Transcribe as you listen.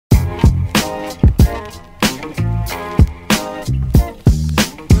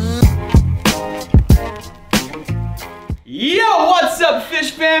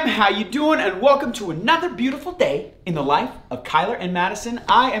how you doing? And welcome to another beautiful day in the life of Kyler and Madison.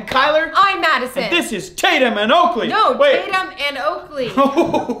 I am Kyler. I'm Madison. And this is Tatum and Oakley. No, wait. Tatum and Oakley.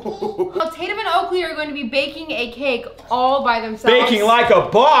 Well, Tatum and Oakley are going to be baking a cake all by themselves. Baking like a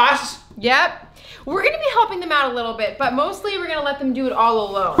boss. Yep. We're going to be helping them out a little bit, but mostly we're going to let them do it all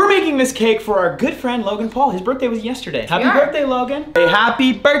alone. We're making this cake for our good friend Logan Paul. His birthday was yesterday. Happy birthday, Logan. Hey,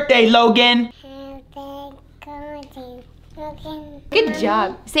 happy birthday, Logan. Good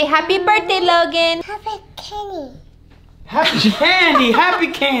job. Say happy birthday, Logan. Happy candy. Happy candy,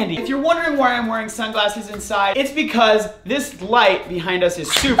 happy candy. If you're wondering why I'm wearing sunglasses inside, it's because this light behind us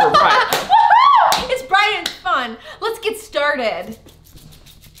is super bright. It's bright and fun. Let's get started.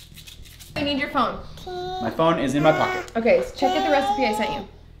 You need your phone. My phone is in my pocket. Okay, so check out the recipe I sent you.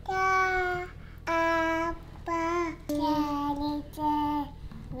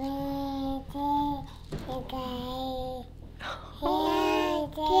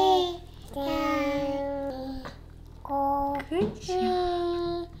 Good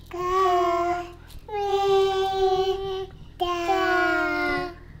job.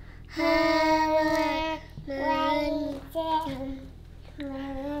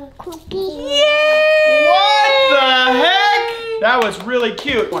 That was really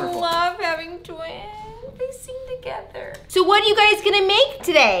cute. Wonderful. Love having twins. They sing together. So what are you guys gonna make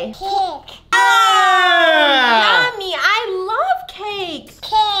today? Cake. Ah! Yummy! I love cake.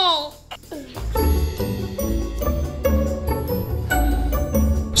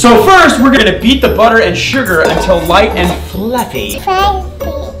 So first, we're gonna beat the butter and sugar until light and fluffy.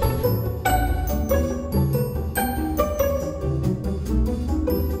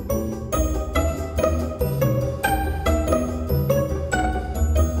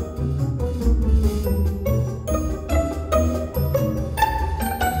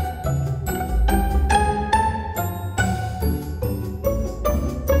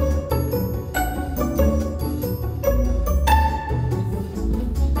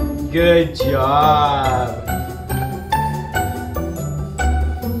 Good job.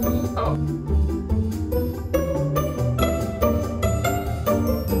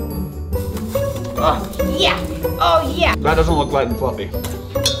 Oh. Yeah. Oh yeah. That doesn't look light and fluffy.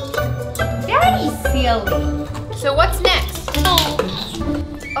 Daddy's silly. So what's next?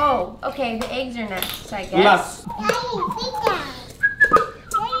 Oh, okay. The eggs are next, I guess.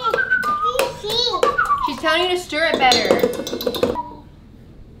 She's telling you to stir it better.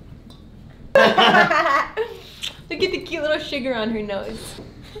 Look at the cute little sugar on her nose.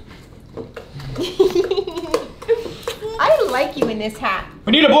 I like you in this hat.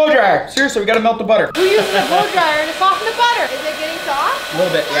 We need a blow dryer. Seriously, we gotta melt the butter. Who uses a blow dryer to soften the butter? Is it getting soft? A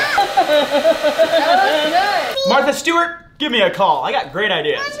little bit, yeah. That looks good. Martha Stewart, give me a call. I got great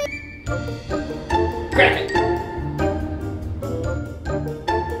ideas. Grab it.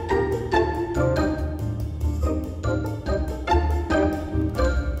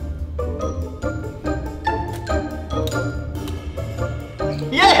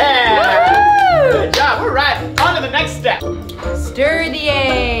 Yeah! Good job. All right, on to the next step. Stir the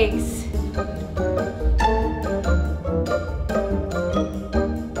eggs.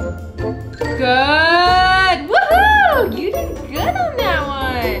 Good. Woohoo! You did good on that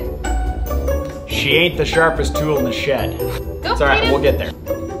one. She ain't the sharpest tool in the shed. Go, It's all right, we'll get there.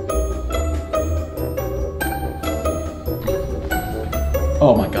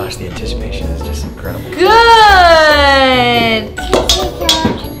 Oh my gosh, the anticipation is just incredible. Good.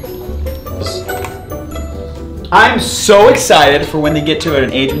 I'm so excited for when they get to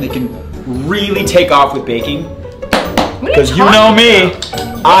an age when they can really take off with baking. Because you know me,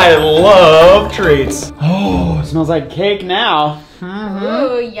 I love treats. Oh, it smells like cake now.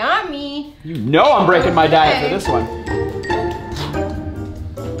 Ooh, yummy. You know I'm breaking my diet for this one.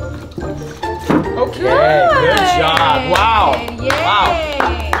 Okay, good job. Wow. Yay. Wow.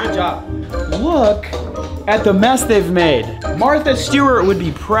 Good job. Look at the mess they've made. Martha Stewart would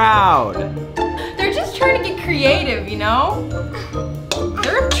be proud. They're just trying to get creative, you know?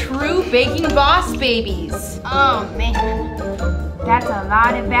 They're true baking boss babies. Oh man, that's a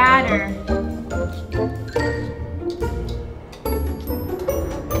lot of batter.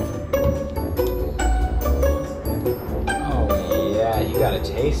 Oh yeah, you gotta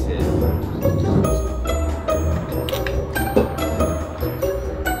taste it.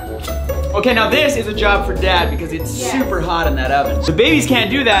 Okay, now this is a job for Dad because it's super hot in that oven. The babies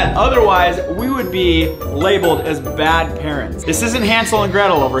can't do that, otherwise we would be labeled as bad parents. This isn't Hansel and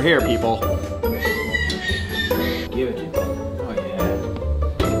Gretel over here, people. Give it to me. Oh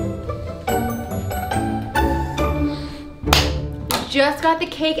yeah. Just got the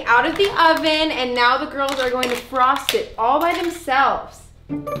cake out of the oven and now the girls are going to frost it all by themselves.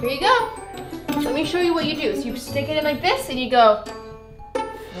 Here you go. Let me show you what you do. So you stick it in like this and you go,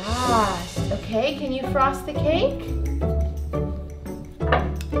 frost. Okay, can you frost the cake?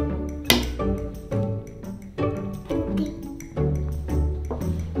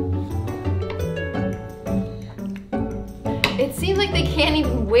 It seems like they can't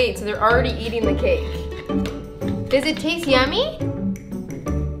even wait, so they're already eating the cake. Does it taste yummy?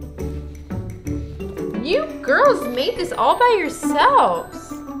 You girls made this all by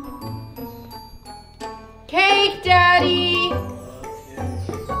yourselves. Cake, Daddy!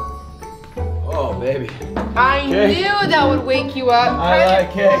 Oh, baby. I knew that would wake you up. I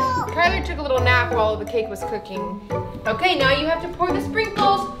like cake. Kyler took a little nap while the cake was cooking. Okay, now you have to pour the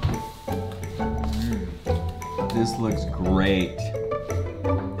sprinkles. This looks great.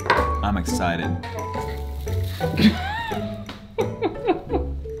 I'm excited.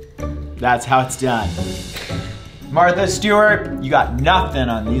 That's how it's done. Martha Stewart, you got nothing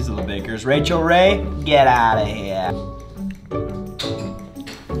on these little bakers. Rachel Ray, get out of here.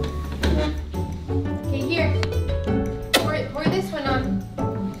 Okay, here. Pour this one on.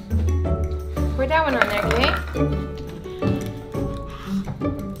 Pour that one on there, okay?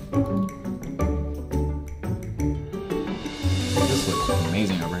 This looks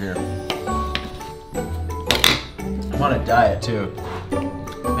amazing over here. I'm on a diet too.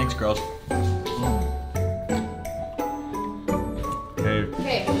 Thanks, girls.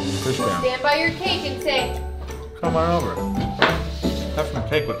 Okay, Fishfam, stand by your cake and say, come on over. Have some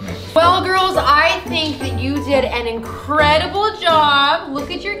cake with me. well, girls, I think that you did an incredible job. Look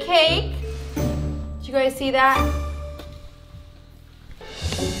at your cake. Did you guys see that?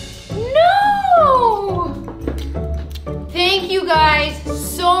 No! Thank you guys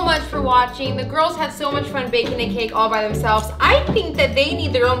so much for watching. The girls had so much fun baking a cake all by themselves. I think that they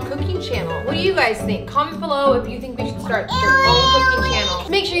need their own cooking channel. What do you guys think? Comment below if you think we should start their own cooking channel.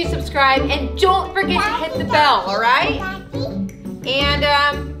 Make sure you subscribe and don't forget to hit the bell, all right? And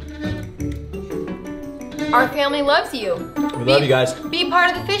our family loves you. We love you guys. Be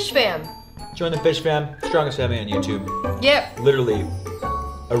part of the Fish Fam. Join the Fish Fam, strongest family on YouTube. Yep. Literally,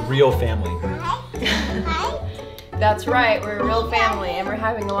 a real family. That's right, we're a real family and we're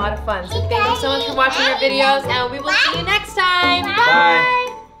having a lot of fun. So thank you so much for watching our videos and we will see you next time. Bye. Bye.